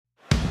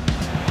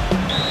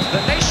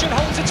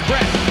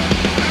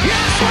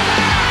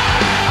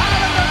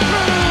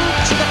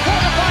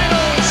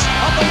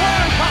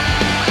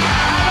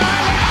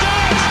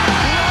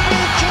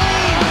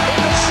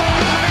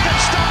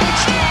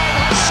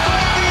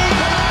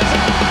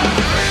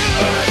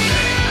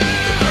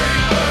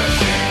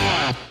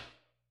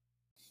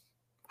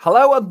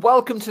Hello and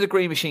welcome to the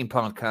Green Machine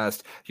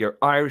Podcast, your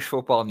Irish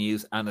football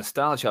news and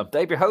nostalgia. I'm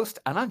Dave, your host,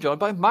 and I'm joined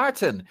by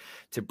Martin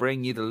to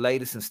bring you the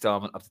latest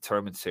instalment of the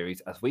tournament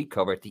series as we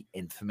cover the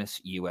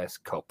infamous US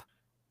Cup.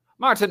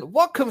 Martin,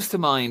 what comes to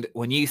mind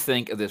when you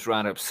think of this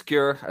rather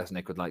obscure, as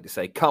Nick would like to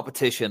say,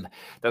 competition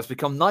that's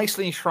become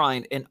nicely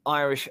enshrined in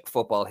Irish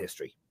football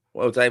history?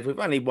 Well, Dave, we've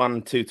only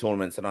won 2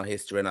 tournaments in our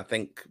history, and I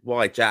think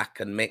why Jack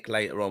and Mick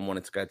later on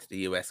wanted to go to the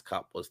US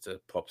Cup was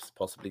to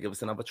possibly give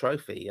us another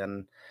trophy.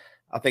 And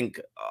I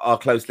think our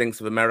close links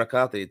with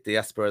America, the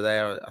diaspora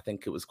there, I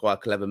think it was quite a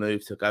clever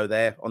move to go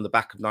there on the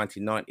back of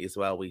 1990 as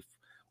well.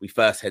 We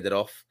first headed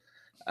off,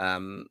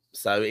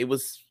 so it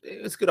was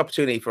a good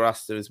opportunity for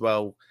us to as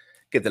well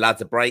give the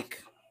lads a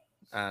break,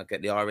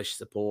 get the Irish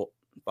support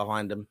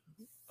behind them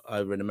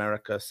over in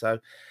America. So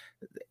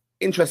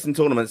interesting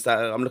tournaments that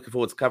I'm looking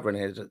forward to covering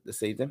here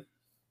this evening.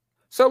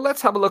 So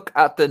let's have a look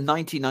at the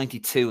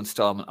 1992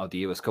 installment of the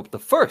US Cup, the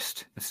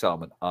first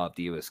installment of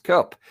the US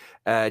Cup.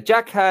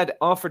 Jack had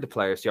offered the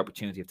players the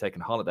opportunity of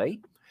taking a holiday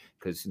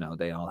because,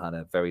 they all had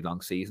a very long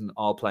season,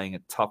 all playing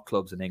at top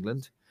clubs in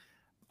England,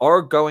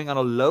 or going on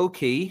a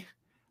low-key,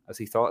 as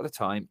he thought at the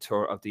time,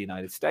 tour of the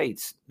United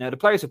States. Now, the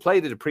players had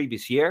played it the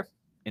previous year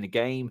in a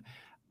game,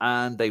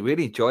 and they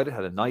really enjoyed it,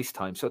 had a nice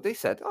time. So they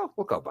said,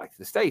 we'll go back to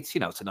the States.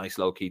 It's a nice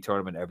low-key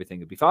tournament. Everything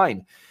would be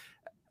fine.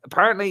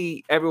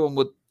 Apparently, everyone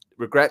would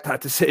regret that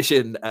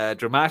decision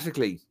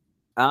dramatically.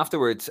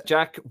 Afterwards,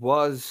 Jack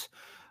was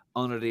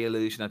under the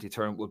illusion that the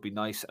tournament would be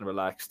nice and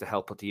relaxed to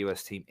help put the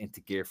US team into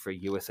gear for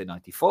USA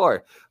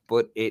 94.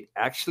 But it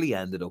actually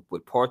ended up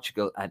with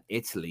Portugal and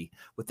Italy,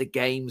 with the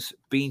games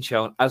being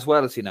shown, as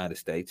well as the United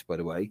States, by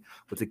the way,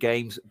 with the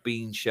games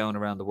being shown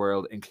around the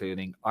world,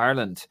 including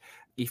Ireland.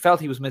 He felt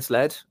he was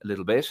misled a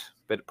little bit,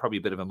 but probably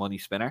a bit of a money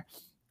spinner.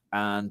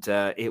 And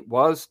it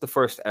was the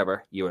first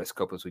ever US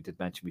Cup, as we did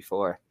mention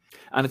before.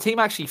 And the team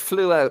actually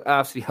flew out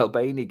after the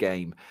Albania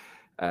game,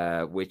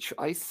 which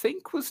I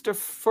think was their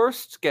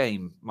first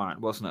game, Martin,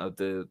 wasn't it, of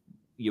the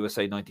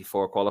USA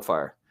 94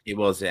 qualifier? It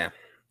was, yeah.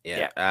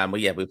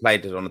 We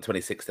played it on the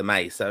 26th of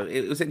May. So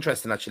it was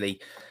interesting, actually,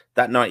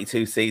 that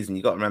 92 season.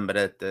 You got to remember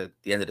that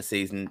the end of the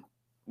season,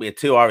 we had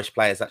 2 Irish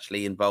players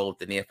actually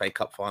involved in the FA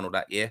Cup final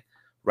that year.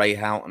 Ray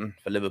Houghton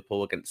for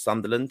Liverpool against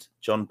Sunderland.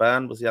 John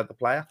Byrne was the other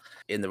player.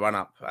 In the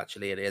run-up,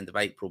 actually, at the end of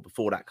April,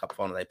 before that cup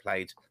final, they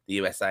played the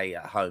USA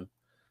at home,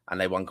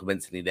 and they won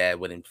convincingly there,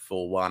 winning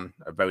 4-1,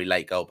 a very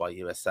late goal by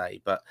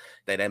USA. But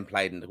they then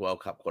played in the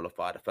World Cup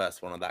qualifier, the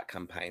first one of that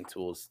campaign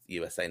towards the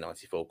USA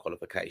 94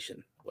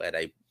 qualification, where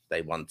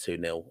they won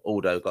 2-0.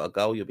 Aldo got a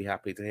goal, you'll be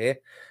happy to hear.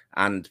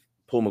 And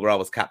Paul McGrath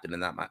was captain in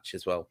that match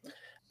as well.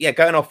 Yeah,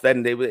 going off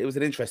then, it was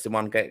an interesting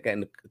one,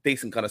 getting a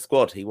decent kind of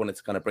squad he wanted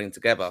to kind of bring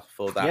together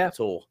for that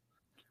tour.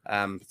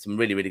 Some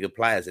really, really good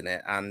players in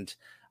it. And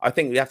I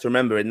think we have to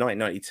remember in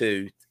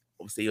 1992,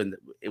 obviously,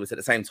 it was at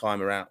the same time,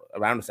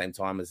 around the same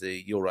time as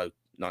the Euro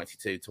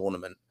 92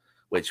 tournament,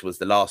 which was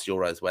the last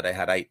Euros where they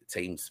had 8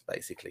 teams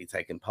basically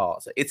taking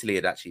part. So Italy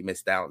had actually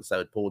missed out, and so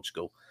had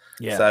Portugal.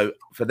 Yeah. So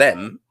for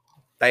them,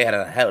 they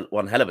had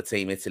one hell of a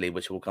team, Italy,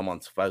 which we'll come on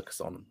to focus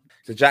on.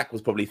 So Jack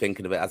was probably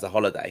thinking of it as a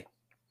holiday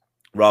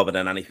rather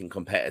than anything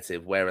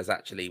competitive, whereas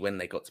actually when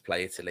they got to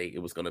play Italy, it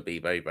was going to be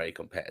very, very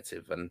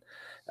competitive. And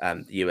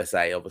the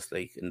USA,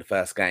 obviously, in the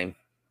first game,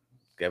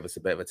 gave us a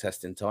bit of a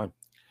test in time.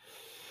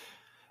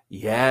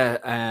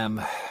 Yeah,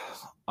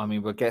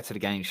 we'll get to the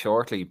game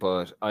shortly,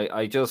 but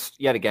I just,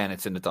 yet again,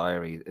 it's in the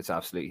diary. It's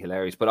absolutely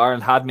hilarious. But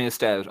Ireland had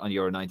missed out on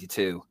Euro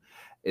 92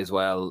 as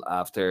well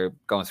after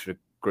going through the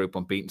group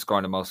unbeaten,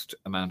 scoring the most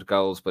amount of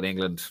goals, but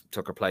England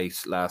took her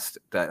place last.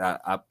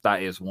 That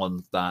is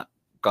one that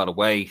got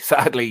away,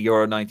 sadly,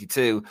 Euro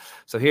 92.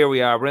 So here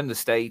we are, we're in the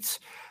States,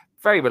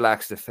 very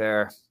relaxed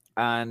affair.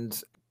 And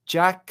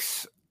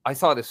I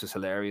thought this was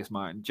hilarious,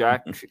 Martin.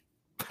 Jack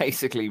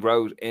basically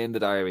wrote in the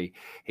diary,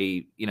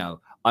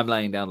 I'm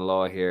laying down the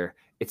law here.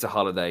 It's a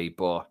holiday,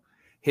 but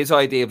his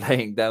idea of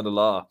laying down the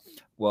law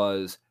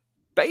was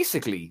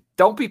basically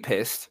don't be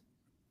pissed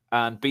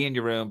and be in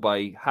your room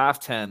by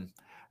 10:30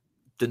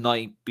 the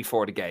night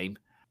before the game.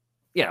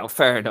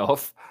 Fair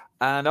enough.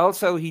 And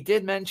also, he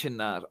did mention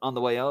that on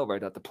the way over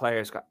that the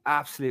players got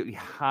absolutely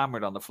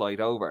hammered on the flight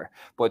over.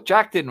 But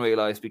Jack didn't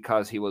realize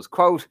because he was,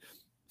 quote,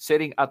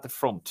 sitting at the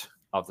front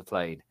of the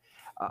plane.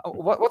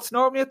 What's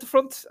normally at the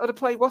front of the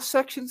plane? What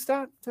section's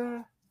that?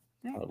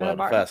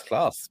 First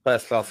class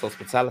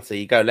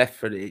hospitality. You go left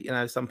for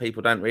the, some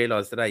people don't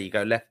realise today you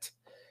go left.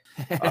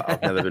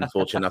 I've never been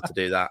fortunate enough to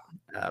do that.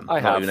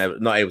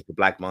 Not able to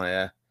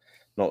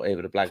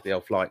blag the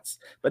old flights.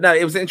 But no,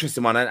 it was an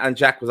interesting one. And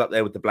Jack was up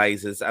there with the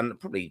Blazers and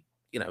probably,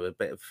 a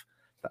bit of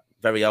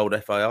very old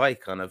FII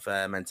kind of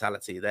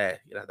mentality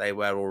there. They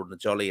were all on the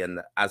jolly, and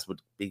as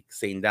would be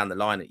seen down the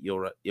line at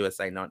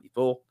USA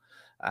 94,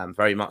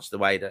 very much the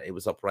way that it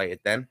was operated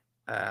then.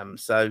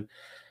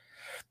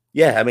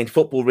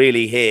 Football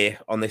really here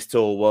on this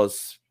tour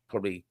was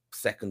probably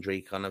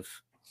secondary kind of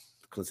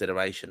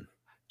consideration.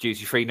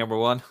 Duty free number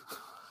 1.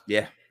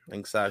 Yeah, I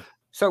think so.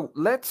 So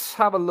let's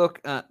have a look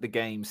at the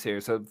games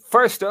here. So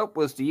first up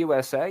was the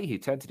USA, who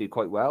tend to do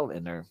quite well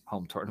in their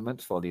home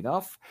tournament, funnily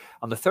enough.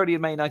 On the 30th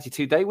of May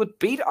 92, they would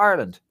beat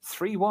Ireland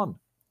 3-1,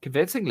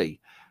 convincingly.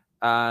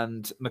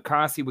 And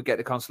McCarthy would get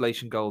the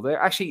consolation goal there.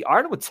 Actually,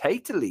 Ireland would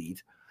take the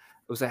lead.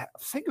 I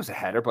think it was a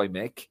header by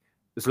Mick.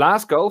 His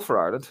last goal for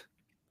Ireland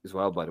as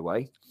well, by the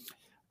way,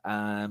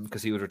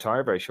 because he would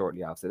retire very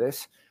shortly after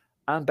this.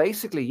 And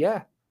basically,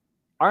 yeah,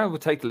 Ireland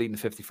would take the lead in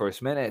the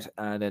 51st minute,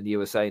 and then the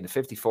USA in the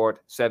 54th,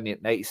 70th,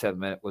 and 87th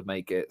minute would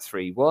make it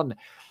 3-1.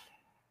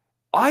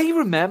 I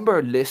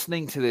remember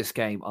listening to this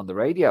game on the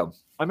radio.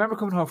 I remember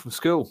coming home from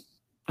school,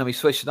 and we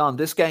switched it on.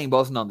 This game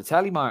wasn't on the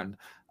telly, Martin.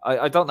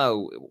 I don't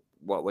know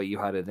what way you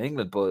had it in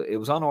England, but it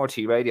was on RT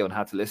radio and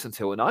had to listen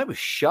to it, and I was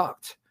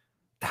shocked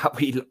that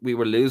we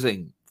were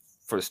losing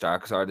for a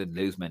start, because Ireland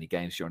didn't lose many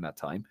games during that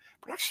time,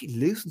 but actually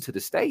losing to the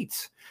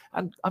States.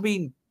 And, I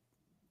mean,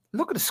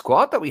 look at the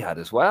squad that we had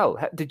as well.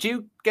 Did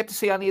you get to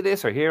see any of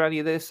this or hear any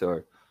of this?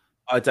 Or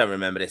I don't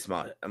remember this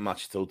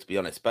much at all, to be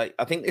honest. But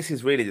I think this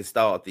is really the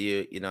start of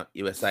the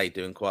USA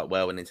doing quite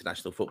well in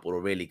international football,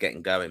 or really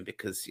getting going.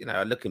 Because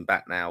looking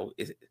back now,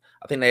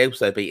 I think they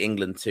also beat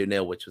England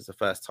 2-0, which was the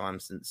first time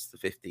since the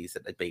 50s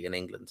that they'd beaten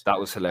England. That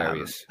was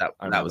hilarious.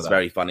 That was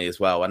very funny as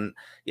well. And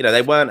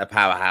they weren't a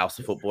powerhouse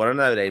of football. I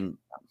know they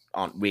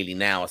aren't really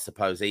now, I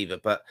suppose, either.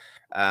 But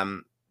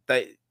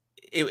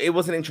It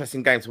was an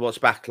interesting game to watch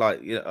back,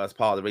 as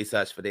part of the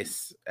research for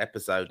this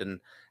episode,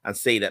 and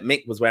see that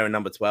Mick was wearing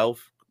number 12.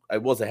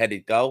 It was a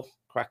headed goal,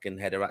 cracking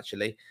header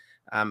actually,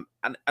 and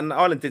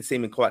Ireland did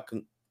seem in quite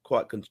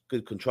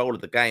good control of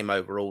the game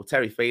overall.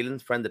 Terry Phelan,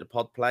 friend of the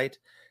pod, played.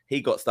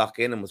 He got stuck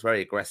in and was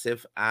very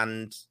aggressive,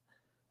 and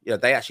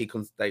we actually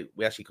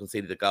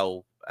conceded a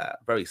goal,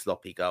 very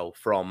sloppy goal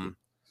from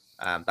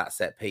that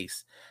set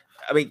piece.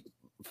 I mean,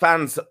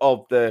 fans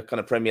of the kind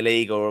of Premier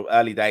League or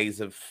early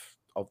days of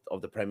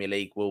the Premier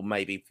League will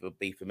maybe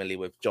be familiar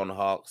with John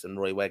Harkes and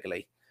Roy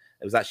Wegley.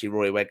 It was actually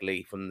Roy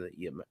Wegley from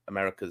the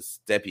America's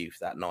debut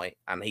that night,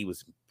 and he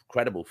was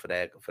incredible for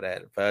their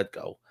third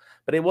goal.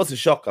 But it was a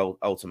shock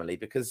ultimately,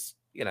 because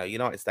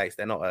United States,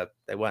 they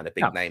weren't a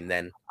big name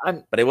then,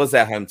 but it was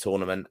their home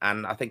tournament,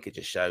 and I think it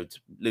just showed.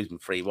 Losing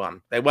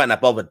 3-1, they weren't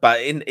that bothered. But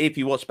if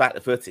you watch back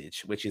the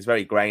footage, which is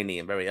very grainy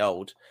and very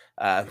old,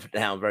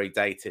 now very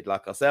dated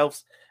like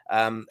ourselves,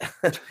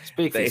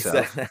 speak for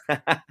yourself.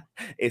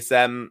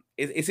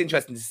 It's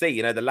interesting to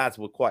see. The lads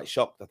were quite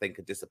shocked, I think,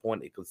 and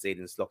disappointed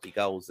conceding sloppy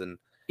goals, and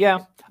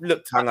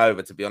looked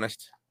hungover, to be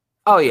honest.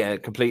 Oh yeah,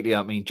 completely.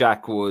 I mean,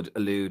 Jack would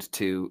allude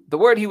to the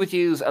word he would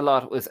use a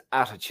lot was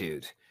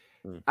attitude.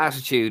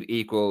 Attitude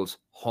equals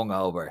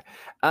hungover.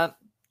 And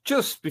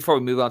just before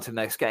we move on to the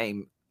next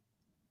game,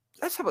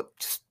 let's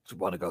just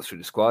want to go through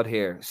the squad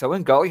here. So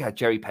in goal, you had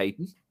Jerry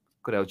Payton,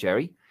 good old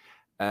Jerry.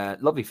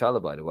 Lovely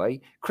fella, by the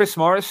way. Chris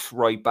Morris,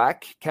 right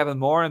back. Kevin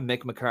Moore and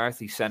Mick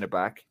McCarthy, centre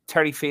back.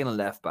 Terry Phelan,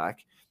 left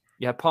back.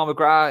 You had Paul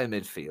McGrath in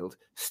midfield.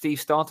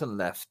 Steve Staunton,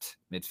 left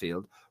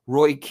midfield.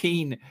 Roy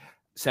Keane,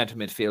 centre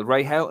midfield.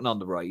 Ray Houghton on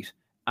the right.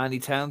 Andy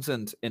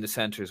Townsend in the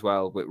centre as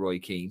well with Roy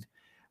Keane.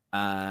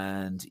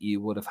 And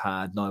you would have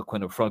had Niall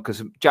Quinn up front,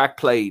 because Jack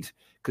played,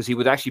 because he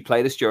would actually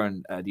play this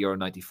during the Euro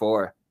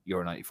 94,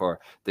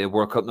 the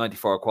World Cup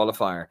 94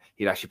 qualifier.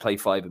 He'd actually play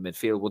 5 in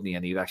midfield, wouldn't he?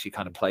 And he'd actually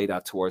kind of play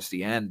that towards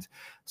the end.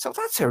 So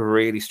that's a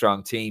really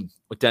strong team,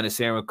 with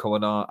Dennis Irwin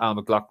coming on, Al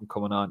McLaughlin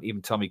coming on,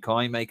 even Tommy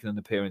Coyne making an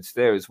appearance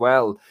there as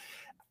well.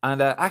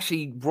 And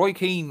actually, Roy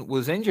Keane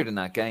was injured in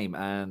that game,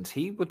 and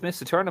he would miss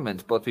the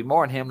tournament, but be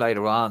more on him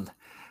later on.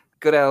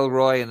 Good old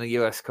Roy in the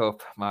US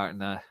Cup,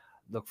 Martin.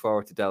 Look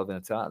forward to delving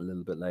into that a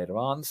little bit later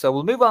on. So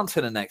we'll move on to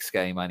the next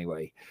game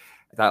anyway.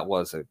 That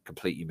was a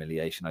complete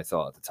humiliation, I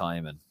thought, at the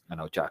time, and I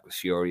know Jack was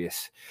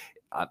furious.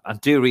 And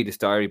do read his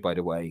diary, by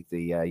the way,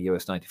 the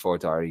US 94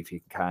 diary, if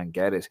you can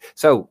get it.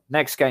 So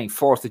next game,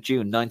 4th of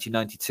June,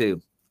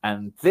 1992.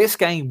 And this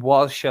game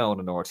was shown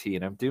on RT,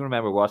 and I do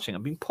remember watching.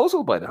 I'm being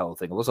puzzled by the whole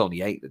thing. I was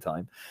only 8 at the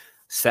time,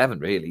 7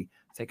 really,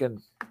 thinking,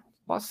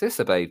 what's this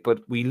about?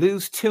 But we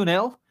lose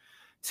 2-0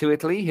 to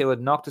Italy, who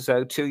had knocked us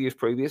out 2 years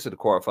previous at the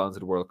quarterfinals of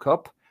the World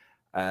Cup.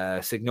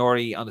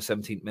 Signori on the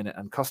 17th minute,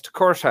 and Costa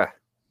Curta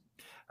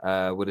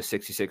with a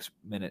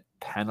 66-minute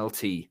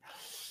penalty.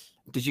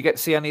 Did you get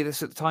to see any of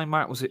this at the time,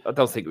 Mark? Was it? I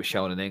don't think it was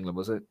shown in England,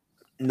 was it?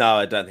 No,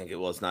 I don't think it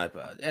was. No,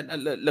 but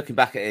looking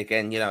back at it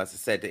again, as I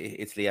said,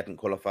 Italy hadn't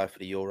qualified for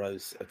the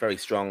Euros. A very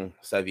strong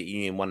Soviet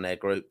Union won their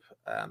group,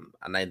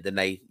 and then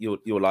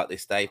you'll like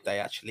this, Dave. They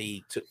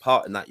actually took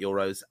part in that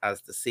Euros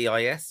as the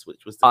CIS,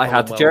 which was I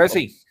had the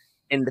jersey.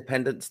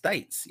 Independent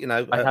states.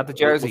 I had the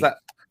jersey.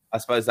 I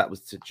suppose that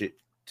was to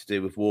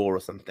do with war or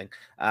something.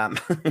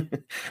 But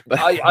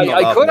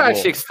I could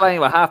actually explain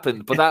what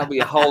happened, but that would be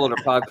a whole other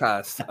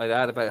podcast. I'd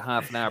add about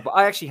half an hour. But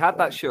I actually had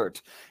that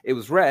shirt. It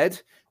was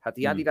red, had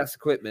the Adidas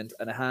equipment,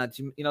 and it had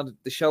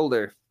the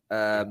shoulder,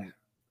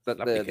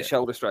 the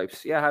shoulder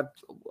stripes. Yeah, I had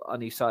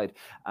on each side.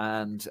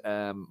 And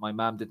my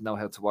mom didn't know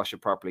how to wash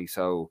it properly,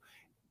 so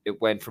it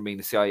went from being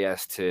the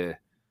CIS to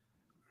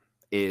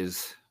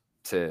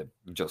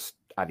just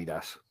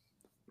Adidas.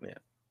 Yeah.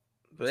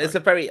 But it's a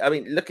very, I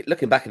mean,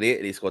 looking back at the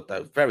Italy squad,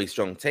 though, very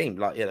strong team.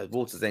 Like,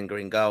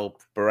 Walter-Zenga in goal,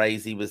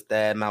 Baresi was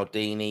there,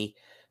 Maldini,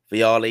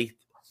 Vialli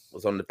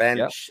was on the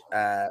bench,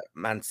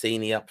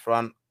 Mancini up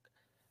front,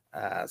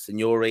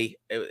 Signori.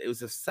 It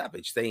was a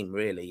savage team,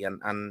 really.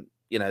 And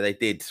they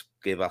did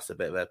give us a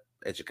bit of an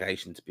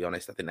education, to be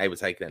honest. I think they were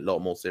taking it a lot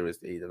more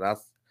seriously than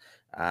us.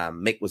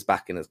 Mick was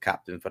back in as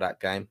captain for that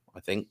game, I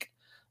think.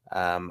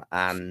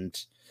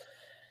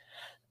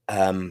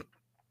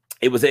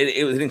 It was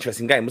an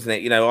interesting game,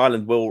 wasn't it?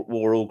 Ireland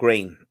wore all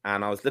green,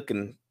 and I was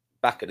looking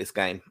back at this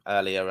game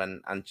earlier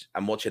and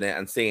watching it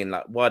and seeing,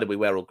 like, why did we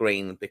wear all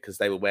green? Because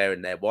they were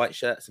wearing their white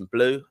shirts and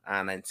blue,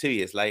 and then 2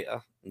 years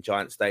later in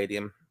Giant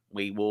Stadium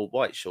we wore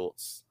white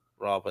shorts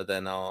rather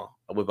than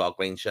with our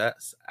green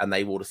shirts, and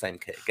they wore the same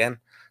kit again.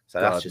 So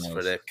that's just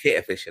for the kit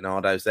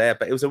aficionados there.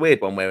 But it was a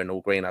weird one wearing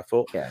all green, I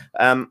thought. Yeah.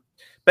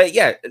 But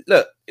yeah,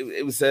 look,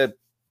 it was a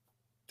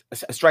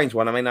strange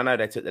one. I mean, I know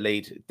they took the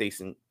lead,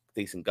 decent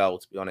goal,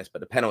 to be honest,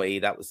 but the penalty,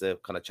 that was the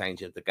kind of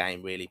change of the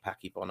game, really.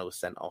 Paki Bonner was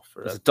sent off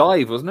for a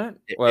dive, wasn't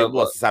it? It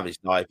was a savage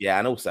dive, yeah,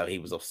 and also he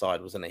was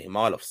offside, wasn't he? A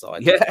mile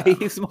offside. Yeah,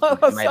 he's a mile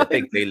offside. Made a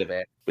big deal of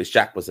it, which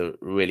Jack was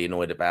really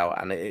annoyed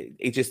about, and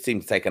it just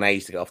seemed to take an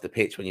age to get off the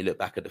pitch when you look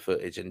back at the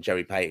footage. And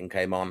Jerry Payton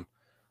came on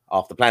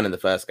after playing in the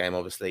first game.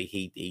 Obviously,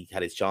 he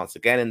had his chance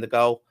again in the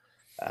goal,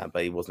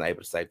 but he wasn't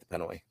able to save the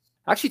penalty.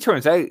 Actually,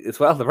 turns out as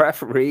well, the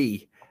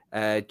referee,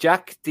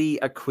 Jack Di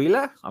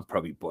Aquila, I'm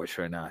probably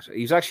butchering that.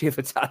 He was actually of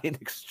Italian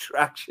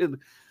extraction.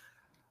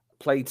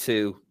 Played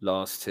 2,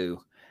 lost 2.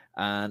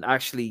 And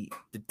actually,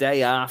 the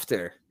day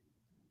after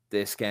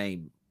this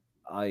game,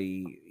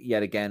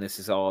 yet again, this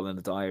is all in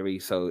the diary.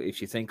 So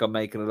if you think I'm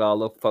making it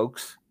all up,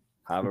 folks,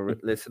 have a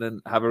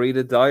have a read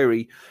of the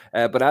diary.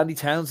 But Andy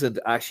Townsend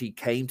actually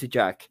came to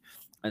Jack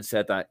and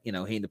said that, he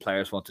and the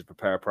players wanted to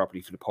prepare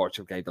properly for the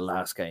Portugal game, the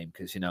last game,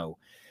 because,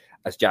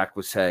 as Jack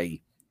would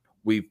say,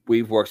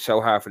 we've worked so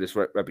hard for this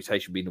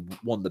reputation being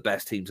one of the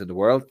best teams in the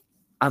world,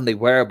 and they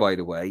were, by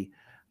the way,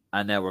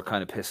 and now we're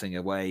kind of pissing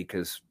away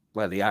because,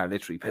 well, they are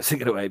literally pissing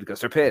it away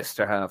because they're pissed.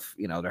 They're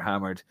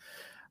hammered,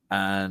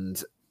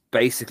 and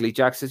basically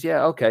Jack says,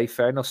 yeah, okay,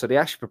 fair enough. So they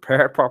actually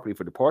prepared properly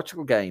for the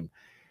Portugal game.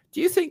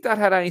 Do you think that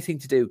had anything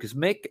to do? Because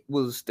Mick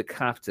was the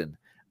captain,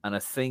 and I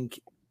think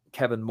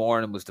Kevin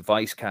Moran was the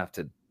vice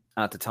captain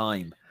at the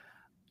time.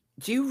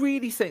 Do you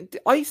really think?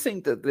 I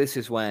think that this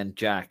is when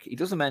Jack, he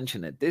doesn't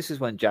mention it, this is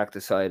when Jack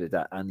decided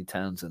that Andy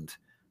Townsend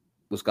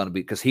was going to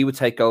be, because he would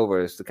take over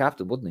as the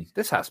captain, wouldn't he?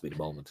 This has to be the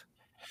moment.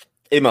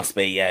 It must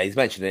be, yeah. He's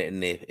mentioned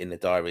it in the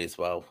diary as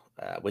well,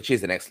 which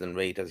is an excellent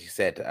read, as you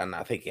said. And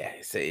I think, yeah,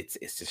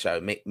 it's to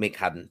show Mick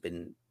hadn't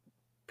been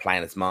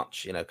playing as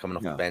much, coming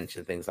off the bench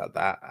and things like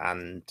that.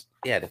 And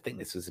yeah, I think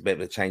this was a bit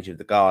of a change of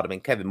the guard. I mean,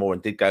 Kevin Moran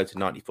did go to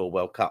 '94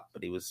 World Cup,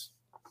 but he was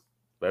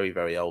very,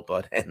 very old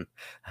by then.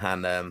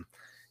 And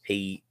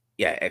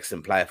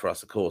excellent player for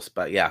us, of course.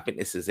 But yeah, I think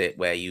this is it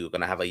where you're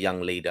going to have a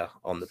young leader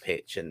on the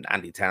pitch, and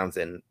Andy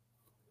Townsend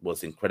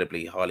was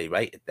incredibly highly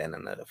rated then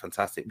and a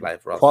fantastic player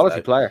for us.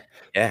 Quality player.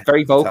 Yeah.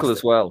 Very vocal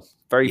as well.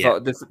 Very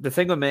vocal. The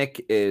thing with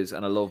Mick is,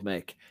 and I love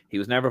Mick, he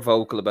was never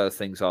vocal about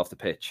things off the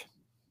pitch.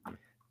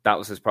 That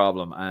was his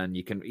problem. And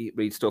you can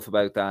read stuff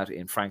about that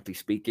in Frankly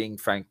Speaking,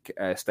 Frank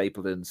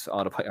Stapleton's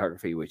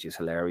autobiography, which is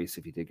hilarious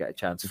if you did get a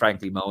chance.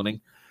 Frankly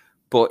Moaning.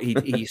 But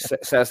he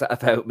says that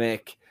about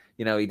Mick.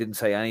 He didn't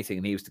say anything,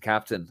 and he was the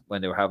captain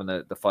when they were having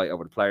the fight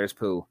over the players'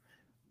 pool.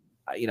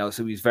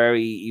 So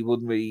he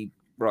wouldn't really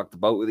rock the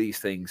boat with these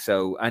things.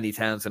 So Andy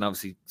Townsend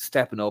obviously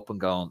stepping up and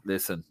going,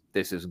 listen,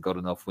 this isn't good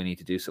enough. We need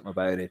to do something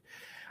about it.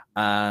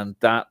 And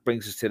that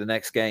brings us to the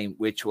next game,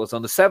 which was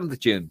on the 7th of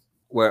June,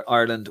 where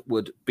Ireland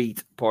would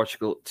beat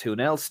Portugal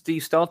 2-0.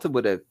 Steve Staunton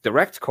with a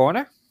direct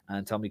corner,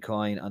 and Tommy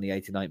Coyne on the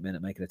 89th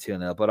minute making it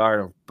 2-0. But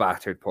Ireland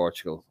battered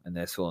Portugal in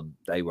this one.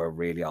 They were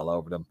really all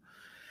over them,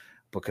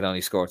 but could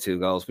only score 2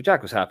 goals. But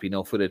Jack was happy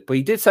enough with it. But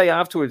he did say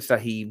afterwards that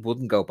he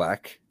wouldn't go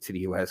back to the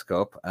US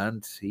Cup,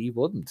 and he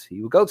wouldn't.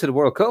 He would go to the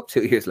World Cup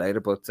 2 years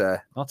later, but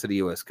not to the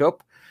US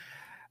Cup.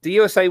 The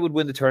USA would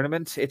win the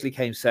tournament. Italy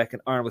came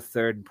second, Ireland was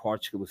third, and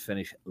Portugal would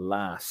finish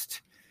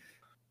last.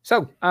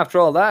 So after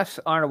all that,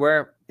 Ireland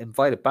were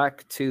invited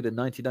back to the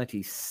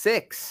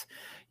 1996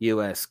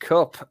 US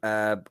Cup.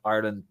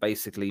 Ireland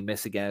basically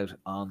missing out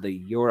on the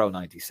Euro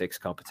 96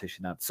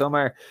 competition that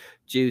summer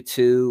due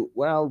to,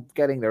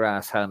 getting their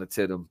ass handed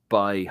to them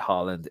by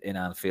Holland in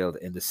Anfield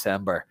in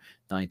December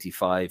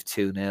 95,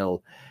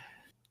 2-0.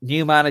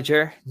 New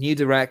manager, new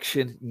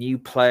direction, new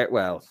player.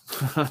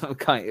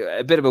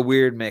 A bit of a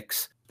weird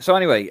mix. So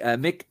anyway,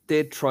 Mick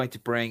did try to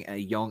bring a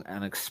young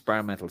and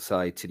experimental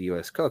side to the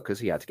US Cup because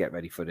he had to get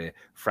ready for the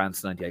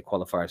France 98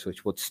 qualifiers,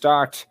 which would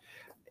start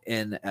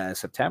in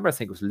September. I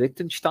think it was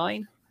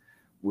Liechtenstein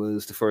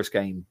was the first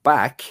game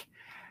back.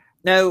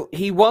 Now,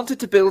 he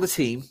wanted to build a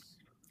team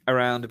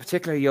around a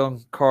particular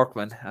young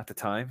Corkman at the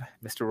time,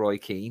 Mr. Roy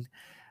Keane,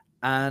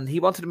 and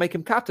he wanted to make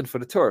him captain for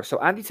the tour. So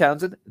Andy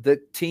Townsend,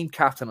 the team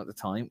captain at the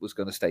time, was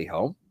going to stay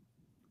home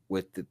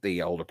with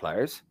the older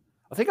players.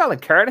 I think Alan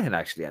Kernahan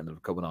actually ended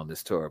up coming on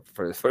this tour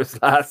for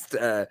his last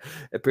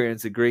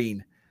appearance in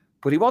green.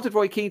 But he wanted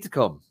Roy Keane to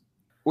come.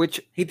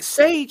 which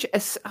Sage,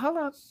 hold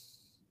on,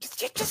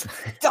 just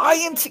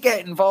dying to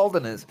get involved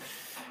in this,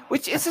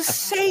 which is a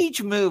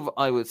sage move,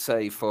 I would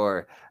say,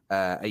 for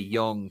a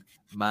young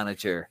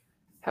manager.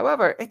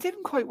 However, it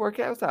didn't quite work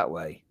out that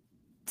way,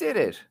 did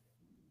it,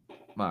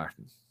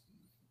 Martin?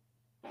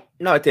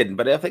 No, it didn't,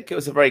 but I think it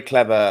was a very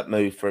clever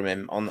move from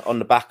him on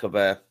the back of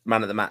a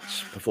man of the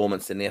match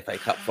performance in the FA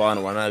Cup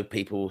final. I know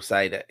people will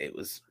say that it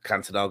was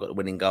Cantona got the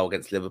winning goal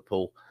against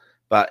Liverpool,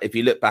 but if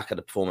you look back at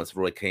the performance of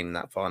Roy Keane in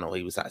that final,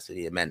 he was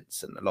absolutely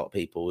immense, and a lot of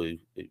people who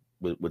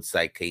would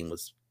say Keane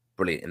was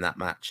brilliant in that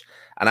match.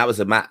 And that was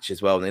a match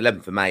as well on the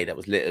 11th of May that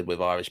was littered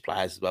with Irish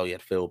players as well. You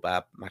had Phil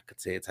Babb,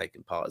 McAteer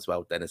taking part as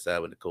well, Dennis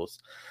Irwin, of course.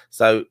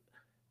 So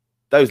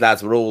those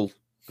lads were all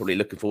probably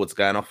looking forward to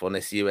going off on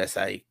this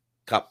USA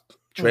Cup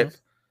trip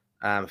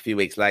a few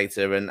weeks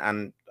later,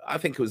 and I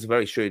think it was a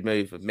very shrewd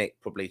move of Mick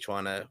probably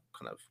trying to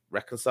kind of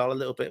reconcile a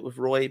little bit with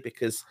Roy,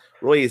 because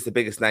Roy is the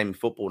biggest name in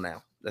football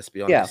now, let's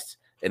be honest,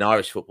 in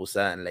Irish football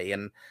certainly,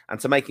 and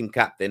to make him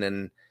captain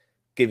and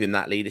give him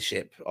that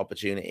leadership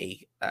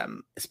opportunity,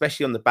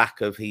 especially on the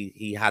back of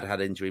he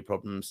had injury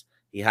problems,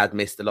 he had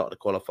missed a lot of the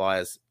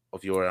qualifiers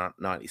of Euro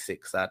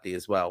 96 sadly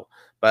as well,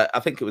 but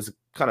I think it was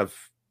kind of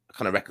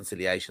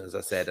reconciliation, as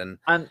I said, and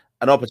an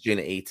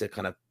opportunity to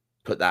kind of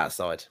put that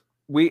aside.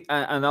 We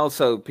and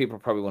also people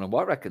probably wondering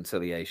what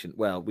reconciliation.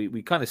 Well,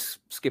 we kind of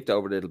skipped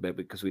over it a little bit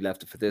because we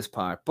left it for this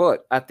part.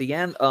 But at the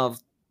end of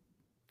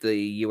the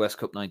US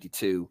Cup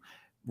 92,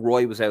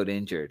 Roy was out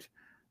injured,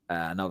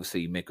 and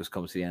obviously Mick was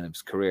coming to the end of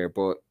his career.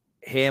 But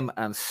him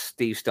and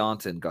Steve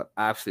Staunton got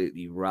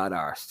absolutely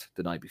rad-arsed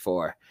the night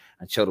before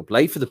and showed up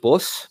late for the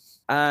bus.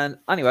 And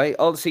anyway,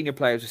 all the senior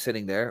players were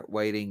sitting there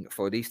waiting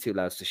for these two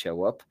lads to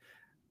show up.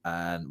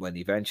 And when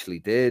he eventually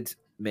did,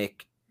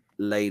 Mick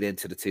laid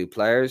into the two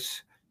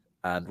players,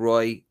 and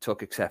Roy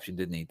took exception,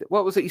 didn't he?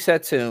 What was it you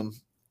said to him?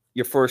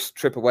 Your first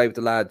trip away with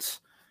the lads,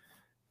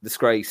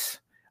 disgrace.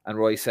 And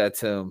Roy said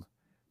to him,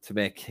 to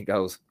Mick, he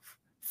goes,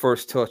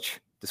 first touch,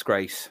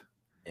 disgrace.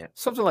 Yeah.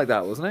 Something like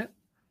that, wasn't it?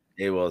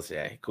 It was,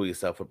 yeah. Call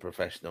yourself a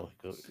professional,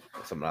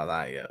 something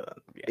like that.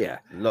 Yeah.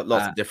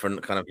 Lots of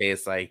different kind of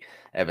hearsay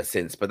ever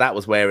since, but that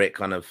was where it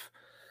kind of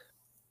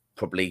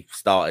probably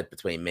started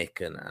between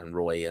Mick and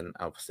Roy, and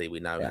obviously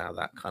we know how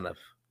that kind of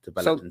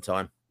developed in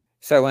time.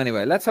 So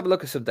anyway, let's have a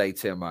look at some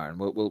dates here, Martin.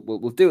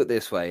 We'll do it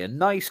this way: a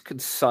nice,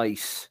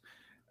 concise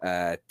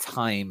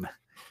time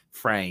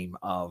frame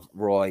of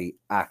Roy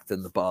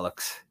acting the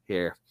bollocks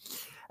here.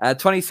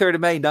 23rd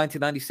of May,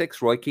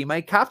 1996, Roy Keane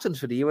made captain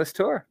for the US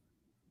Tour.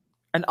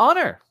 An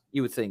honour,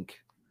 you would think,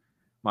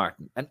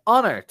 Martin. An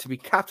honour to be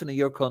captain of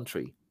your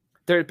country.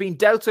 There had been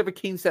doubts over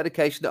Keane's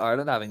dedication to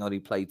Ireland, having only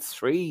played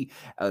 3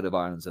 out of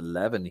Ireland's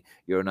 11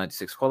 Euro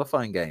 96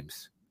 qualifying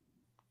games.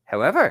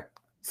 However,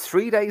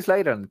 3 days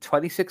later, on the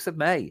 26th of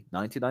May,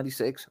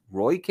 1996,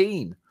 Roy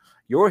Keane,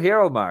 your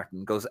hero,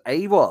 Martin, goes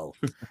AWOL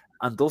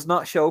and does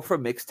not show for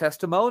Mick's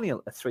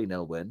testimonial, a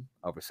 3-0 win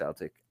over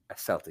Celtic, a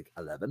Celtic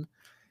 11.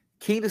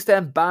 Keane is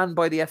then banned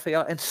by the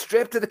FAI and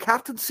stripped of the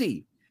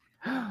captaincy.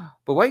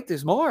 But wait,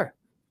 there's more.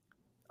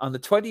 On the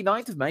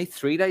 29th of May,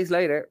 3 days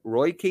later,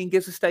 Roy Keane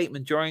gives a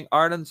statement during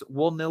Ireland's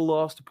 1-0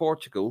 loss to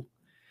Portugal,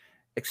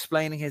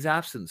 explaining his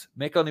absence.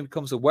 Mick only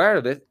becomes aware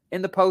of it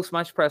in the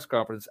post-match press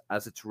conference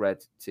as it's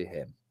read to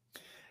him.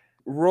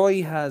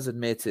 Roy has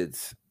admitted,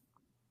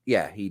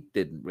 he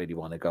didn't really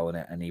want to go in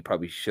it, and he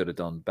probably should have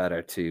done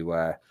better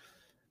to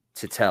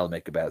tell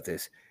Mick about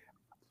this.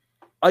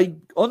 I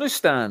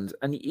understand,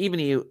 and even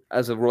you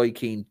as a Roy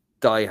Keane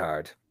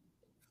diehard,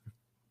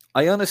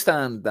 I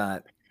understand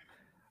that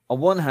on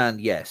one hand,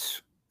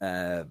 yes,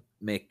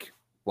 Mick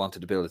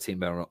wanted to build a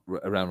team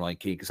around Roy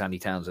Keane because Andy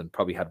Townsend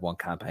probably had one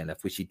campaign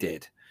left, which he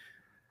did.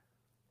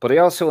 But I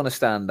also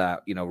understand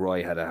that,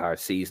 Roy had a hard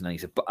season,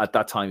 and at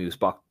that time he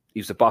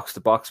was a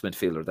box-to-box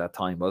midfielder at that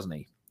time, wasn't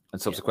he?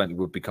 And subsequently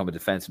would become a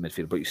defensive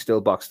midfielder, but he's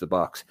still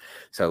box-to-box.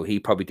 So he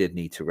probably did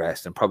need to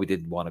rest and probably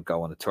didn't want to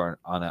go on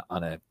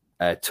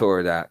a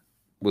tour that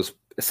was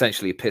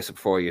essentially a piss of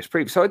 4 years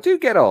previous. So I do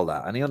get all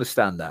that, and I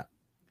understand that.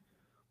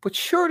 But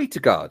surely to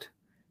God,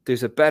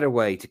 there's a better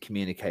way to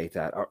communicate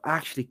that, or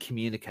actually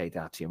communicate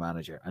that to your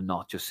manager, and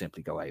not just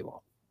simply go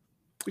AWOL,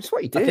 which is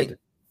what he did.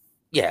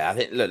 I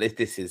think, look,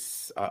 this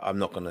is, I'm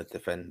not going to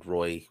defend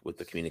Roy with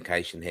the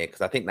communication here,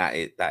 because I think that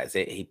is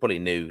it. He probably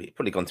knew, it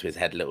probably gone to his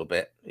head a little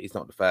bit. He's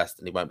not the first,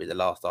 and he won't be the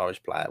last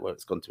Irish player where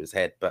it's gone to his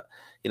head. But,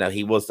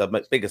 he was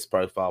the biggest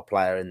profile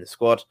player in the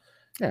squad.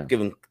 Yeah.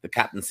 Given the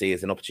captaincy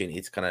as an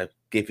opportunity to kind of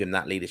give him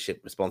that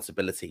leadership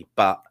responsibility.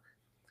 But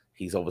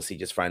he's obviously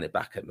just thrown it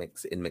back at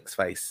Mick's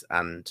face.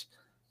 And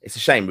it's a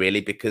shame,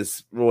 really,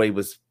 because Roy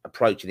was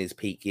approaching his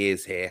peak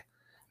years here.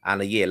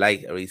 And a year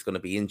later, he's going to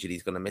be injured.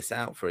 He's going to miss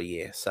out for a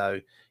year.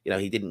 So,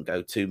 he didn't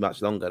go too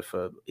much longer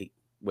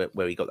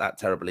where he got that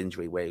terrible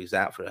injury where he was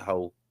out for a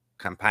whole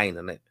campaign.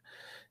 And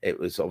it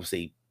was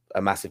obviously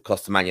a massive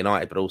cost to Man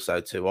United, but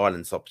also to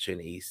Ireland's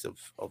opportunities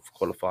of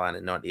qualifying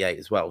in 98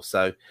 as well.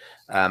 So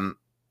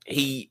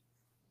he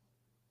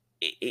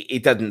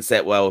it doesn't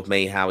set well with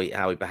me how he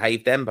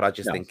behaved then, but I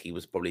just think he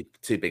was probably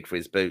too big for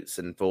his boots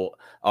and thought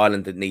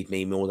Ireland didn't need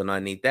me more than I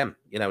need them.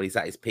 You know, he's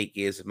at his peak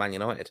years of Man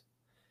United.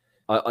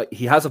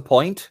 He has a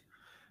point.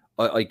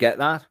 I get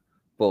that,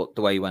 but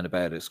the way he went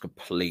about it is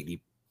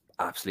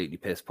absolutely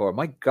piss poor.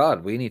 My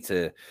God, we need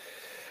to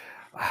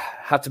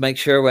have to make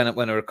sure when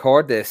I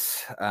record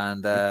this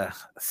and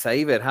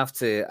save it, have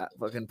to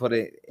fucking put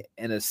it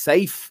in a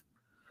safe.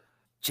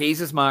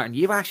 Jesus, Martin,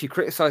 you've actually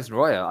criticised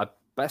Roya. I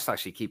best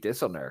actually keep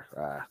this under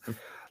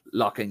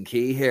lock and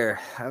key here.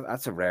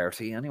 That's a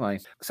rarity anyway.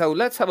 So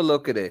let's have a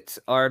look at it.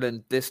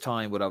 Ireland this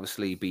time would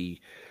obviously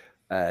be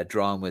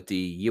drawn with the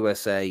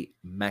USA,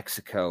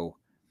 Mexico,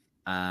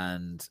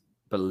 and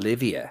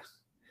Bolivia.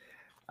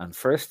 And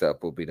first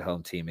up will be the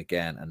home team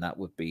again, and that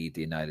would be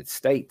the United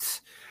States.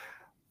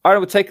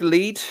 Ireland would take the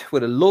lead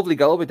with a lovely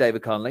goal by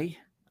David Connolly.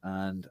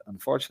 And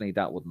unfortunately,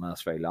 that wouldn't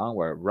last very long,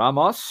 where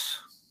Ramos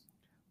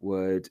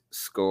would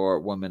score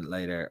 1 minute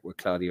later with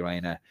Claudio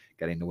Reyna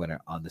getting the winner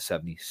on the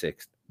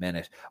 76th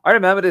minute. I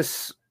remember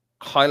this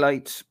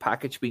highlight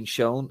package being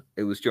shown.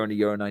 It was during the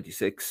Euro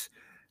 96.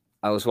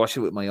 I was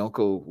watching with my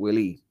uncle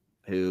Willie,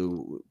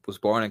 who was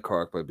born in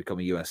Cork but become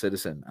a US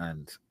citizen,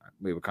 and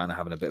we were kind of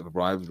having a bit of a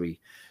rivalry,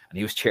 and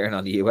he was cheering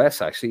on the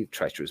US, actually,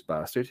 treacherous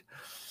bastard.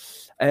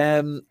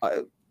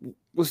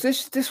 Was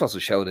this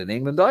wasn't shown in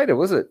England either,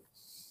 was it?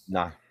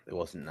 No, it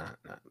wasn't that.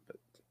 No. But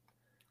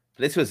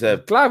this was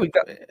a glad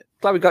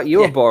we got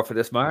you on board for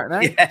this,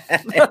 Martin. Eh?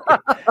 Yeah.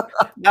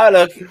 No,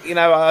 look, you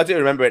know, I do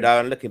remember it now,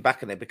 and looking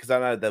back on it, because I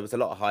know there was a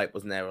lot of hype,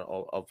 wasn't there,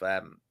 of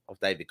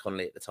David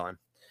Connolly at the time.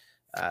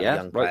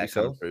 Young player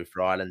coming through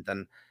for Ireland,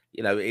 and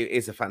you know, it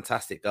is a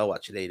fantastic goal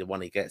actually, the one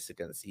he gets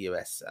against the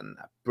US, and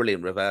a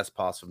brilliant reverse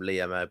pass from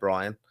Liam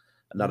O'Brien,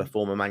 another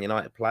former Man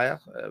United player,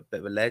 a bit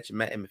of a ledge.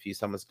 Met him a few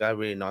summers ago,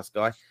 really nice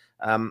guy.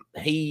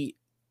 He,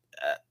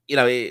 you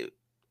know,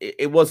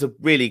 it was a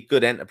really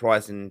good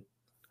enterprising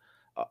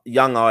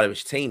young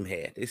Irish team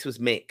here. This was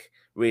Mick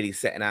really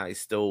setting out his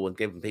stall and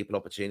giving people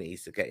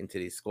opportunities to get into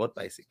his squad,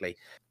 basically.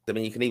 I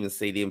mean, you can even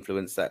see the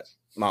influence that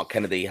Mark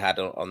Kennedy had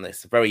on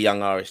this very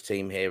young Irish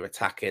team here,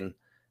 attacking,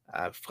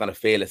 kind of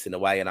fearless in a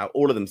way. And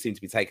all of them seem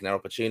to be taking their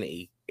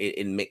opportunity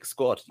in Mick's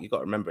squad. You've got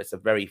to remember, it's a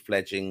very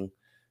fledgling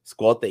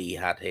squad that he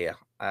had here,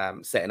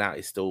 setting out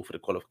his stall for the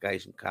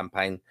qualification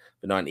campaign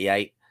for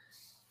 98.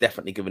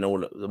 Definitely giving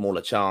them all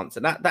a chance.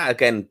 And that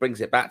again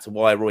brings it back to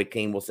why Roy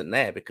Keane wasn't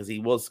there, because he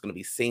was going to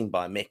be seen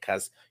by Mick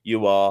as,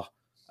 you are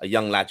a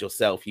young lad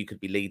yourself, you could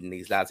be leading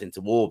these lads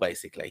into war,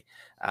 basically.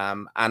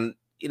 And,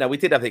 you know, we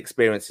did have the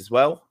experience as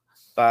well.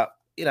 But,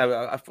 you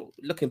know,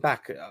 looking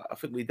back, I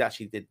think we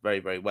actually did very,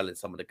 very well in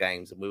some of the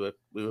games. And we were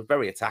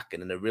very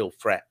attacking and a real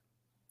threat.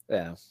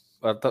 Yeah.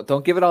 Well,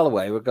 don't give it all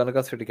away. We're going to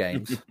go through the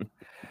games.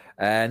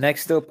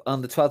 Next up,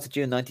 on the 12th of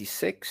June,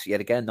 96,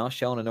 yet again, not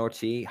shown in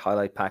RTE,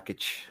 highlight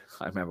package.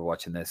 I remember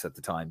watching this at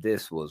the time.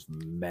 This was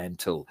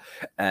mental.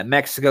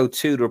 Mexico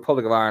 2, the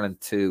Republic of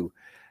Ireland 2.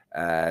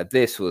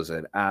 This was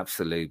an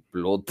absolute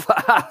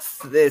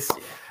bloodbath. This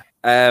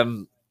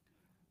Liam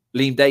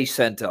Day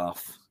sent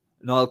off.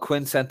 Noel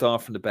Quinn sent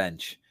off from the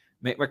bench.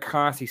 Mick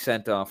McCarthy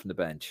sent off from the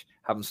bench,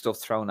 having stuff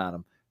thrown at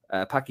him.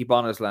 Packy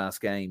Bonner's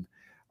last game.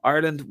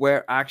 Ireland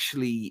were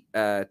actually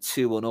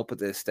 2-1 up at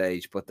this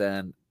stage, but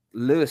then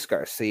Luis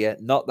Garcia,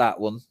 not the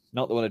one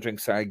who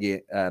drinks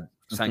sangria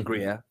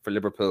for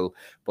Liverpool,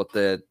 but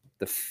the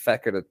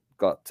fecker that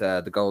got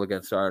the goal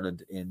against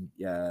Ireland in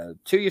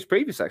 2 years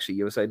previous, actually,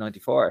 USA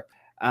 94.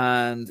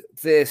 And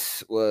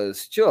this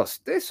was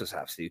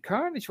absolute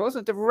carnage,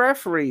 wasn't it? The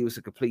referee was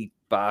a complete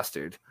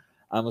bastard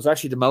and was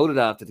actually demoted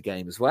after the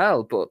game as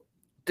well. But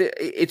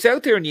it's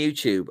out there on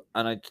YouTube,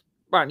 and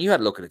Martin, you had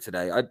a look at it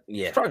today. I'd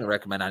strongly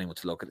recommend anyone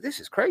to look at it. This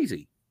is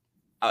crazy.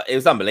 It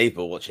was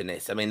unbelievable watching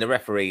this. I mean, the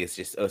referee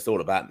it's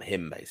all about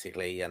him,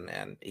 basically.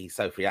 And he's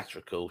so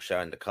theatrical,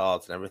 showing the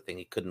cards and everything.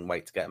 He couldn't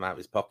wait to get them out of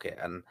his pocket.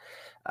 And,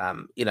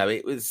 you know,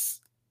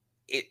 it's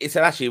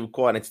actually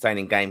quite an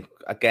entertaining game.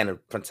 Again, a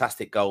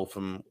fantastic goal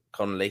from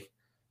Connolly.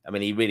 I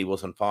mean, he really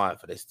was on fire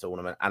for this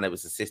tournament. And it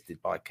was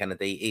assisted by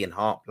Kennedy. Ian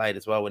Hart played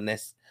as well in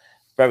this.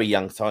 Very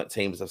young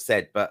team, as I've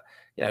said. But,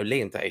 you know,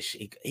 Liam Day,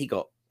 he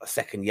got a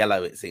second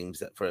yellow, it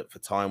seems, for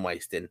time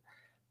wasting.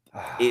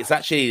 It's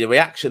actually the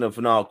reaction of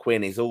Niall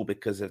Quinn is all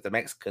because of the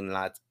Mexican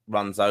lad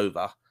runs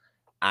over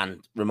and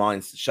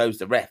shows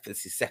the ref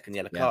it's his second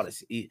yellow card.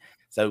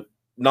 So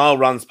Niall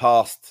runs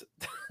past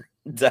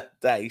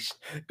Daesh,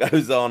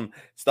 goes on,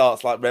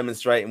 starts like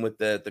remonstrating with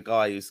the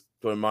guy who's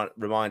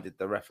reminded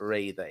the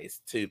referee that it's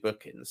 2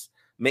 bookings.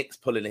 Mick's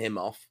pulling him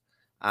off.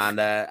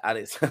 And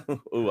it's that's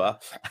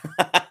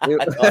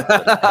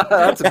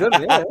a good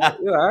one. Yeah,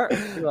 you are.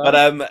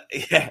 But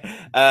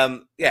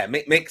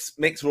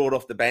Mick's roared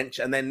off the bench,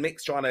 and then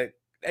Mick's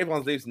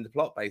everyone's losing the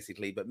plot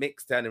basically, but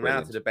Mick's turning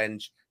around to the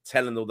bench,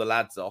 telling all the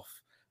lads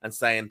off and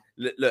saying,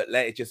 look,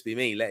 let it just be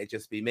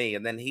me,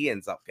 and then he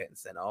ends up getting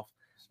sent off.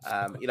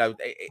 You know,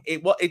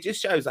 it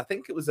just shows. I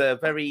think it was a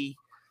very,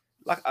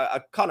 like,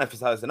 I can't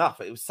emphasize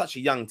enough. It was such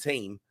a young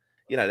team.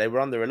 You know, they were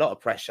under a lot of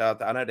pressure.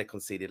 I know they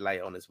conceded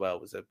late on as well.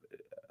 It was a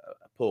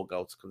poor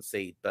goal to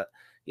concede. But,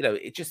 you know,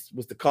 it just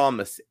was the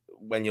calmness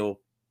when you're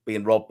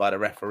being robbed by the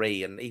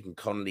referee, and even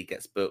Connolly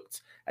gets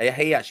booked.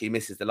 He actually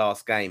misses the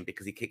last game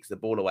because he kicks the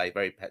ball away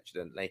very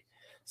petulantly.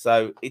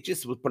 So it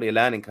just was probably a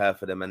learning curve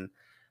for them. And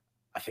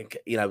I think,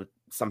 you know,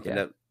 something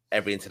that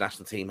every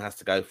international team has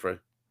to go through.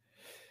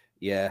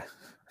 Yeah,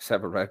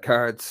 several red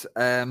cards.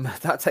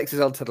 That takes us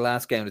on to the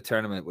last game of the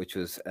tournament, which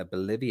was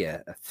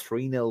Bolivia, a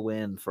 3-0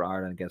 win for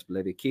Ireland against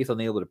Bolivia. Keith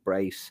O'Neill with a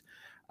brace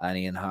and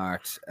Ian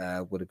Hart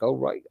with a goal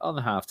right on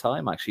the half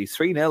time, actually.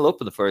 3-0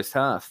 up in the first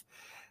half.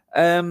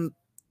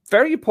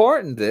 Very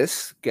important,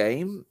 this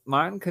game.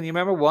 Martin, can you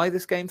remember why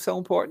this game's so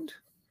important?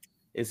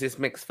 Is this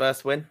Mick's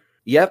first win?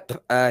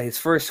 Yep, his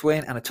first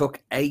win, and it took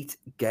 8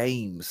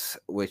 games,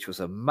 which was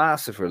a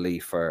massive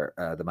relief for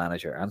the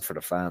manager and for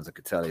the fans. I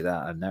could tell you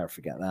that. I'll never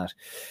forget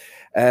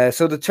that.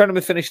 So the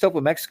tournament finished up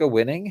with Mexico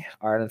winning,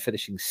 Ireland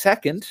finishing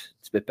second.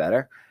 It's a bit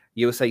better.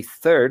 USA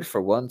third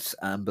for once,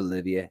 and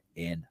Bolivia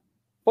in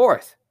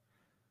fourth.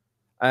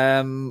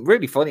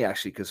 Really funny,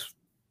 actually, because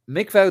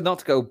Mick vowed not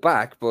to go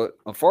back, but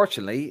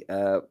unfortunately,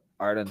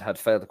 Ireland had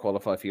failed to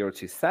qualify for Euro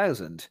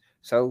 2000,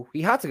 so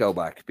he had to go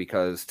back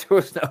because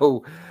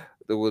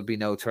there would be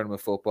no tournament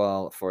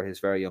football for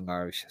his very young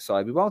Irish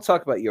side. We won't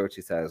talk about Euro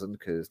 2000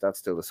 because that's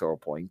still a sore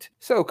point.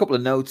 So a couple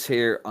of notes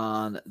here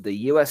on the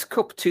US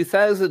Cup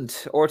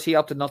 2000. RT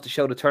opted not to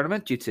show the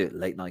tournament due to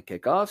late night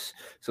kickoffs,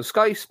 so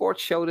Sky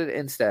Sports showed it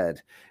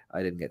instead.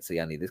 I didn't get to see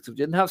any of this because we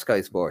didn't have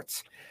Sky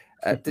Sports.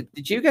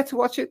 Did you get to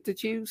watch it?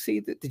 Did you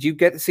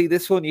get to see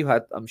this one? You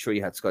had, I'm sure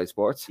you had Sky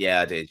Sports.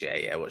 Yeah, I did.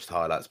 Yeah. I watched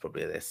highlights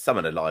probably of this. Some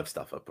of the live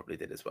stuff I probably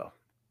did as well.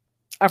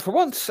 And for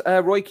once,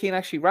 Roy Keane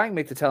actually rang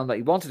Mick to tell him that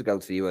he wanted to go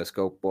to the US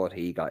Cup, but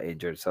he got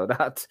injured. So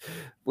that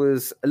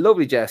was a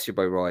lovely gesture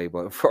by Roy,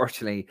 but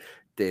unfortunately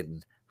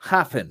didn't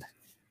happen.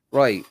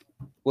 Right,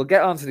 we'll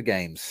get on to the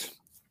games.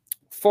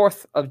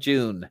 4th of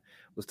June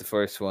was the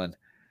first one,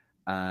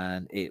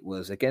 and it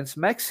was against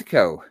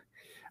Mexico.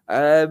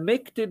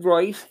 Mick did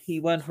right. He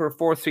went for a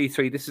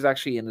 4-3-3. This is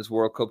actually in his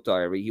World Cup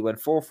diary. He went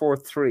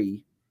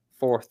 4-4-3,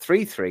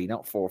 4-3-3,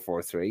 not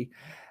 4-4-3.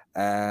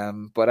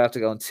 But after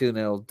going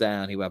 2-0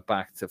 down, he went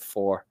back to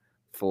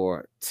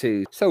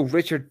 4-4-2. So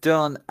Richard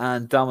Dunn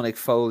and Dominic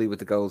Foley with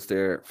the goals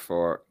there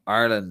for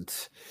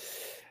Ireland.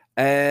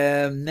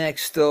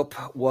 Next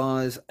up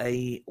was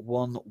a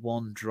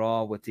 1-1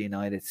 draw with the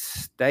United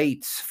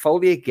States.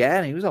 Foley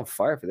again, he was on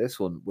fire for this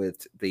one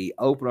with the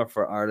opener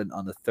for Ireland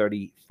on the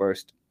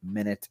 31st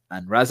minute,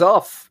 and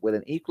Razov with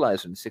an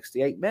equaliser in the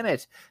 68th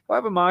minute.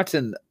 However,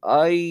 Martin,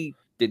 I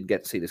didn't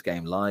get to see this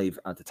game live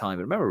at the time,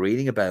 but I remember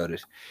reading about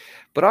it.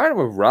 But Ireland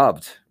were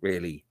robbed,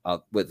 really,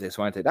 with this,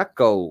 weren't they? That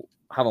goal,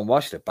 having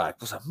watched it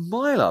back, was a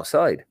mile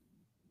offside.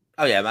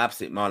 Oh, yeah, an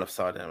absolute mile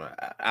offside.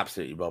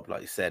 Absolutely robbed, like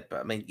you said.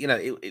 But, I mean, you know,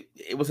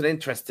 it was an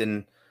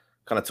interesting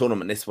kind of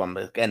tournament, this one.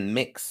 But, again,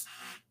 Mick's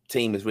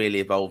team is really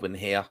evolving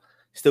here.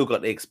 Still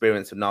got the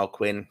experience of Niall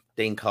Quinn.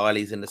 Dean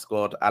Kiley's in the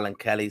squad. Alan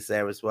Kelly's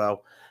there as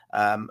well.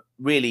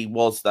 Really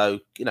was, though,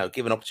 you know,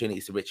 given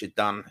opportunities to Richard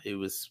Dunn, who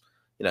was,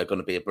 you know,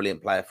 going to be a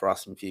brilliant player for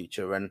us in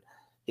future. And,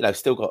 you know,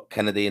 still got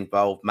Kennedy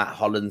involved. Matt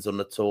Holland's on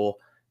the tour.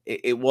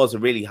 It was a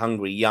really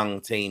hungry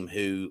young team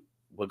who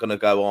were going to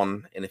go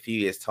on in a few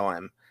years'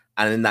 time.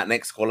 And in that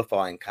next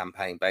qualifying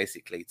campaign,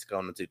 basically, to go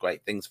on and do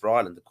great things for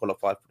Ireland to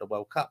qualify for the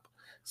World Cup.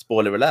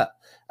 Spoiler alert.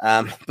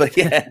 But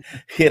yeah,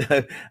 you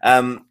know,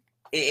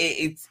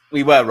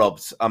 we were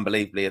robbed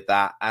unbelievably of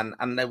that, and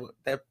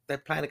they're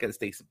playing against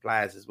decent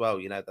players as well.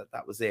 You know,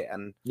 that was it,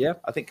 and yeah,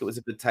 I think it was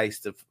a good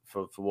taste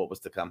for what was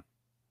to come.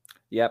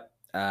 Yep,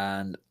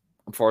 and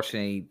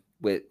unfortunately,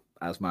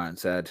 as Martin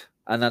said,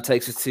 and that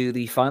takes us to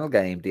the final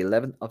game, the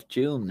 11th of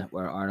June,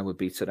 where Ireland would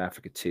beat South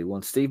Africa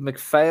 2-1. Steve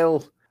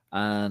McPhail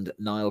and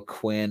Niall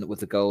Quinn with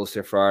the goals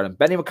there for Ireland.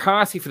 Benny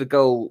McCarthy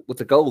with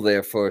the goal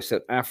there for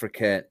South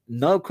Africa.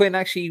 Niall Quinn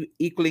actually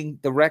equaling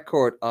the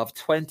record of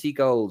 20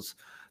 goals.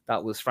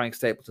 That was Frank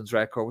Stapleton's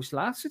record, which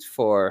lasted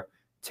for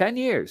 10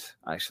 years,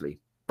 actually.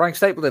 Frank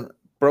Stapleton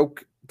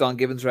broke Don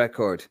Gibbons'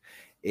 record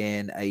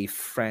in a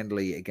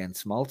friendly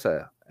against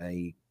Malta,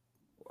 a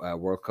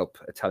World Cup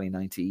Italian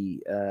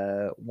 90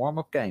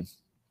 warm-up game.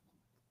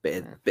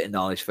 Bit of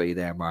knowledge for you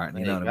there, Martin.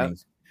 You know what I mean?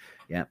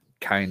 Yeah,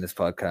 carrying this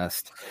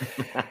podcast.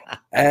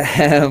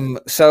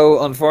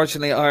 So,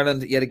 unfortunately,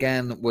 Ireland, yet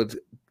again, would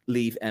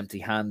leave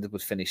empty-handed,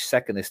 would finish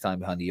second this time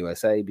behind the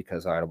USA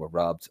because Ireland were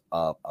robbed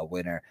of a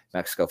winner.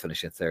 Mexico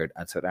finished in third,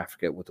 and South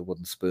Africa with the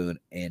wooden spoon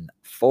in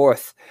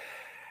fourth.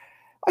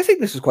 I think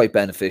this was quite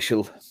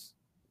beneficial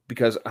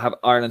because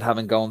Ireland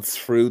having gone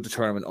through the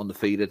tournament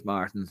undefeated,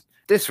 Martin,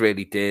 this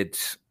really did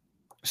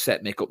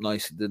set Mick up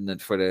nicely, didn't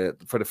it, for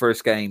the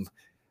first game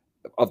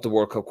of the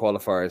World Cup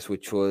qualifiers,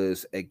 which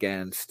was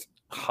against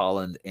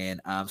Holland in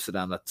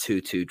Amsterdam, that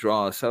 2-2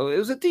 draw. So it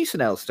was a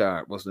decent L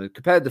start, wasn't it,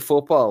 compared to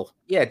football?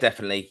 Yeah,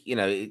 definitely. You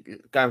know,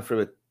 going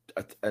through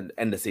an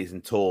end of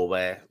season tour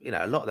where, you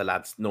know, a lot of the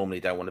lads normally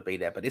don't want to be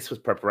there, but this was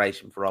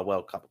preparation for our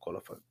World Cup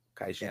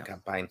qualification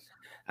campaign,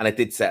 and it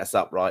did set us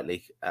up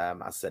rightly. As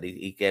I said,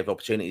 he gave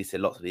opportunities to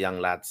lots of the young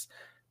lads.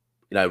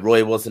 You know,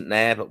 Roy wasn't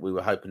there, but we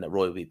were hoping that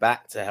Roy would be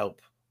back to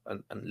help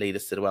and lead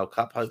us to the World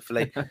Cup,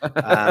 hopefully.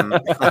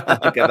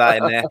 I'll get that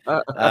in there.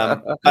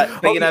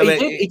 But you know,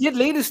 he did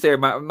lead us there,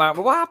 Matt.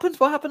 What happened?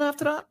 What happened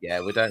after that?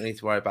 Yeah, we don't need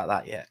to worry about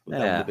that yet. We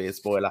don't want to be a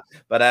spoiler.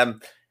 But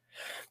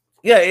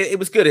yeah, it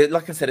was good.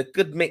 Like I said, a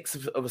good mix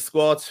of a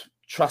squad.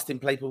 Trusting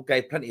people,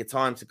 gave plenty of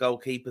time to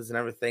goalkeepers and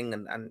everything,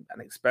 and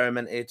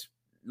experimented.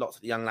 Lots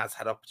of the young lads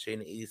had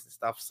opportunities and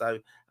stuff. So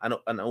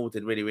and all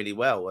did really, really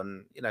well.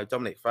 And you know,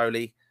 Dominic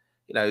Foley,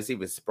 you know, he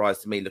was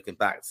surprised to me looking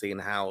back, seeing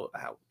how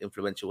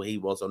influential he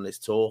was on this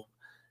tour.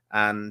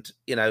 And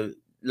you know,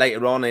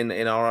 later on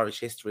in our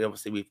Irish history,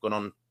 obviously we've gone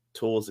on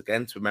tours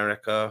again to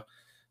America,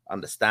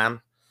 understand,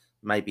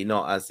 maybe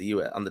not as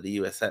the under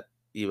the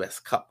US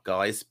Cup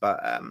guys, but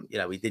you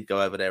know, we did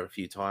go over there a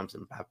few times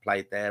and have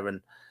played there.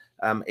 And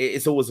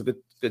it's always a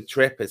good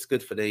trip. It's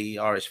good for the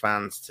Irish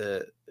fans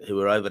who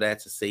are over there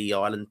to see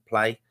Ireland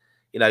play.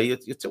 You know, you're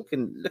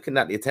looking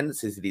at the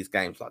attendances of these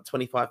games, like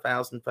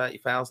 25,000,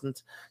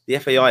 30,000. The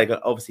FAI are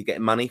obviously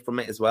getting money from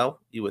it as well,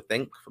 you would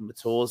think, from the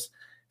tours.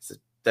 So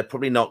they're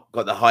probably not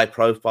got the high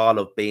profile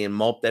of being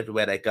mobbed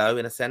everywhere they go,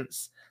 in a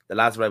sense. The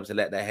lads were able to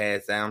let their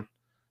hairs down.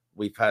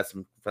 We've heard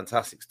some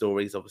fantastic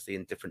stories, obviously,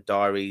 in different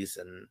diaries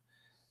and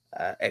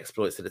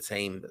exploits of the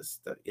team.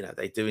 That, you know,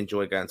 they do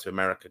enjoy going to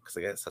America because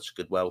they get such a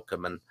good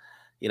welcome. And,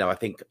 you know, I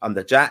think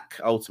under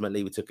Jack,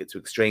 ultimately, we took it to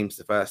extremes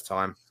the first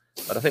time.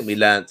 But I think we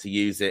learned to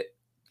use it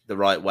the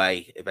right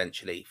way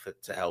eventually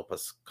to help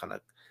us kind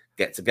of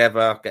get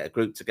together, get a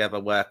group together,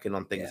 working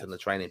on things on the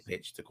training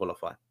pitch to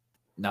qualify.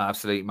 No,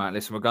 absolutely, Martin.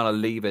 Listen, we're going to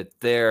leave it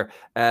there.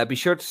 Be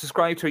sure to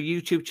subscribe to our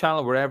YouTube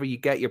channel wherever you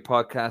get your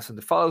podcasts, and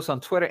to follow us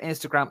on Twitter,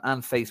 Instagram,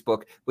 and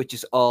Facebook, which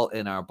is all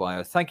in our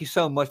bio. Thank you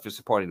so much for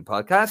supporting the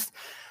podcast,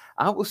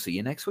 and we'll see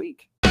you next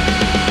week.